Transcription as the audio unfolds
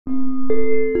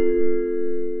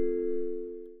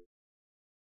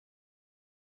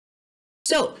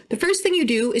The first thing you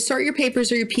do is sort your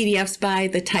papers or your PDFs by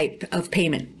the type of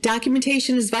payment.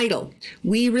 Documentation is vital.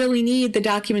 We really need the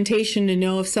documentation to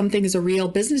know if something is a real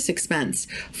business expense.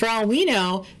 For all we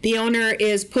know, the owner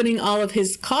is putting all of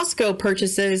his Costco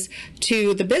purchases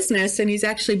to the business and he's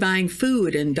actually buying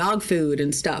food and dog food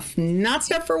and stuff, not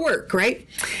stuff for work, right?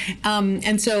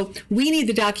 And so we need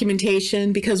the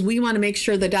documentation because we want to make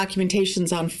sure the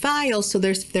documentation's on file so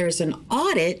there's an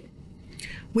audit,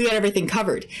 we got everything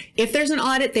covered. If there's an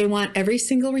audit, they want every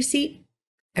single receipt.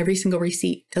 Every single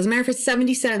receipt. Doesn't matter if it's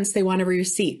 70 cents, they want every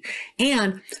receipt.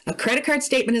 And a credit card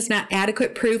statement is not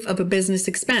adequate proof of a business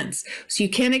expense. So you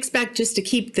can't expect just to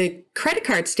keep the credit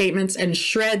card statements and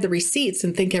shred the receipts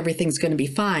and think everything's going to be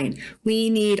fine. We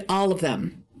need all of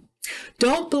them.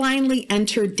 Don't blindly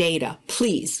enter data,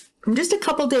 please. From just a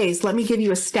couple days, let me give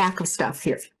you a stack of stuff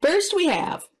here. First, we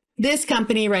have this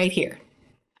company right here.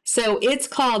 So it's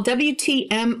called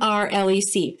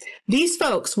WTMRLEC. These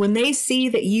folks, when they see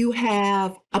that you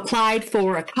have applied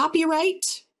for a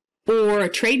copyright or a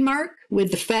trademark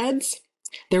with the feds,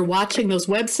 they're watching those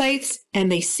websites and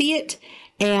they see it.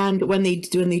 And when they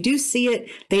do see it,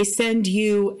 they send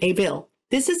you a bill.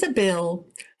 This is a bill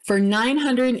for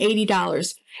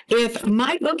 $980. If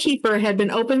my bookkeeper had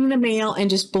been opening the mail and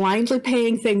just blindly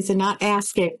paying things and not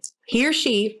asking, he or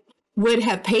she would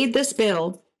have paid this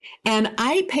bill. And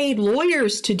I paid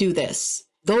lawyers to do this.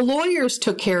 The lawyers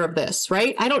took care of this,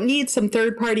 right? I don't need some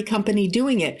third-party company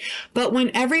doing it. But when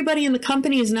everybody in the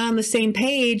company is not on the same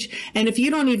page, and if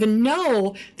you don't even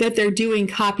know that they're doing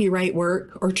copyright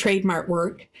work or trademark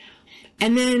work,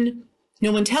 and then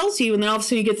no one tells you, and then all of a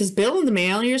sudden you get this bill in the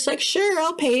mail, and you're just like, sure,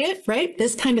 I'll pay it, right?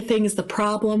 This kind of thing is the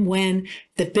problem when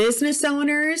the business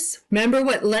owners, remember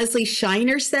what Leslie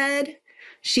Shiner said?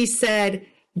 She said,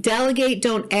 delegate,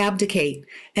 don't abdicate.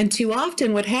 And too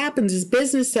often what happens is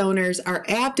business owners are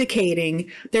abdicating.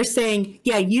 They're saying,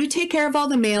 yeah, you take care of all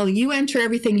the mail, you enter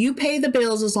everything, you pay the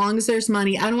bills as long as there's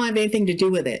money. I don't want to have anything to do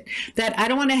with it. That I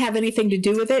don't want to have anything to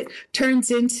do with it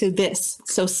turns into this.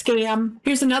 So scam.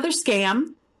 Here's another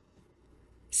scam.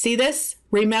 See this?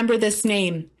 Remember this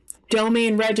name.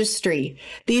 Domain registry.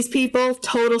 These people,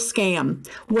 total scam.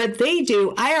 What they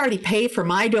do, I already pay for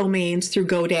my domains through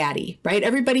GoDaddy, right?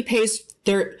 Everybody pays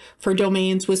for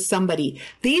domains with somebody.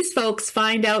 These folks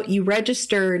find out you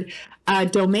registered a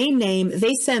domain name.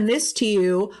 They send this to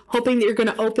you, hoping that you're going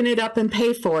to open it up and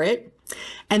pay for it.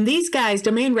 And these guys,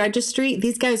 domain registry,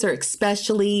 these guys are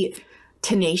especially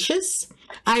tenacious.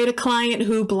 I had a client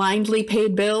who blindly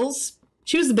paid bills.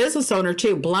 She was a business owner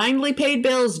too, blindly paid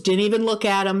bills, didn't even look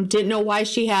at them, didn't know why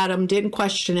she had them, didn't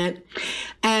question it.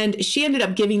 And she ended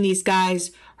up giving these guys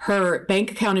her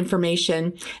bank account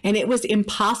information, and it was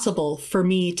impossible for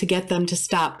me to get them to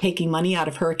stop taking money out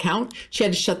of her account. She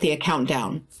had to shut the account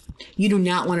down. You do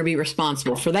not want to be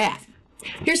responsible for that.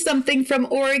 Here's something from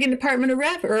Oregon Department of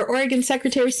Rev or Oregon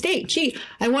Secretary of State. Gee,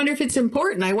 I wonder if it's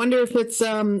important. I wonder if it's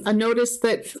a notice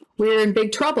that we're in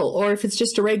big trouble or if it's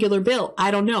just a regular bill.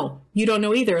 I don't know. You don't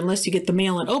know either unless you get the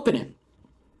mail and open it.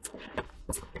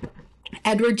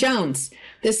 Edward Jones.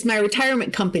 This is my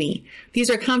retirement company.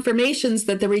 These are confirmations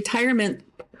that the retirement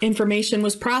information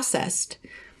was processed.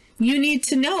 You need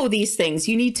to know these things.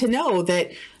 You need to know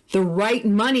that the right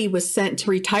money was sent to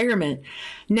retirement.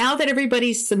 Now that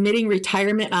everybody's submitting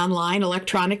retirement online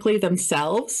electronically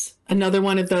themselves, another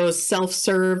one of those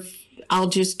self-serve, I'll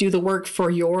just do the work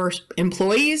for your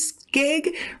employees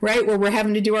gig, right? Where we're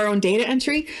having to do our own data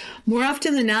entry. More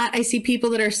often than not, I see people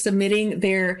that are submitting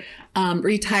their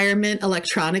retirement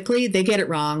electronically. They get it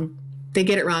wrong. They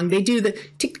get it wrong. They do the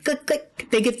tick, click, click.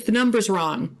 They get the numbers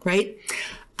wrong, right?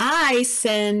 I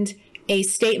send a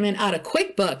statement out of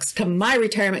QuickBooks to my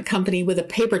retirement company with a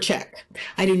paper check.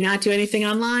 I do not do anything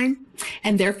online,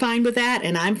 and they're fine with that,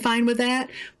 and I'm fine with that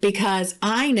because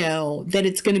I know that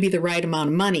it's going to be the right amount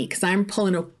of money because I'm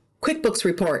pulling a QuickBooks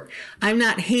report. I'm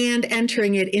not hand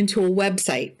entering it into a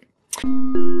website.